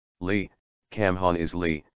Li, Kam-hon is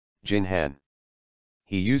Li, Jinhan.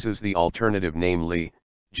 He uses the alternative name Li,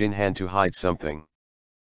 Jinhan to hide something.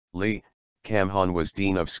 Li, Kam-hon was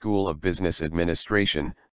Dean of School of Business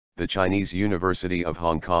Administration, the Chinese University of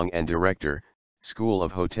Hong Kong and Director, School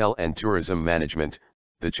of Hotel and Tourism Management,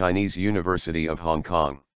 the Chinese University of Hong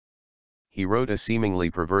Kong. He wrote a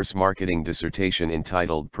seemingly perverse marketing dissertation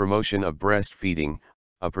entitled Promotion of Breastfeeding,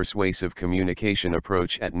 a Persuasive Communication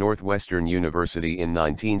Approach at Northwestern University in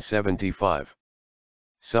 1975.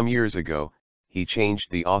 Some years ago, he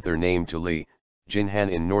changed the author name to Li,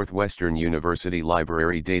 Jinhan in Northwestern University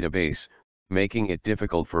Library database, making it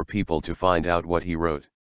difficult for people to find out what he wrote.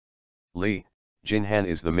 Li, Jinhan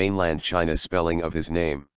is the mainland China spelling of his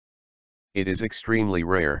name. It is extremely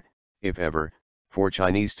rare, if ever, for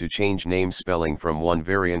Chinese to change name spelling from one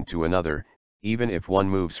variant to another, even if one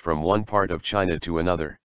moves from one part of China to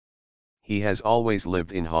another. He has always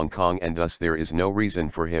lived in Hong Kong and thus there is no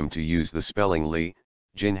reason for him to use the spelling Li,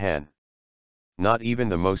 Jinhan. Not even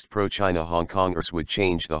the most pro-China Hong Kongers would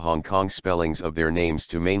change the Hong Kong spellings of their names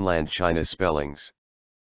to mainland China spellings.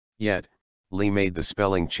 Yet, Li made the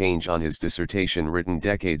spelling change on his dissertation written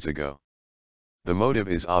decades ago. The motive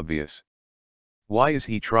is obvious. Why is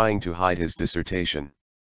he trying to hide his dissertation?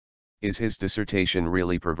 Is his dissertation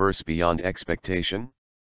really perverse beyond expectation?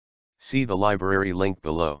 See the library link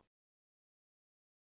below.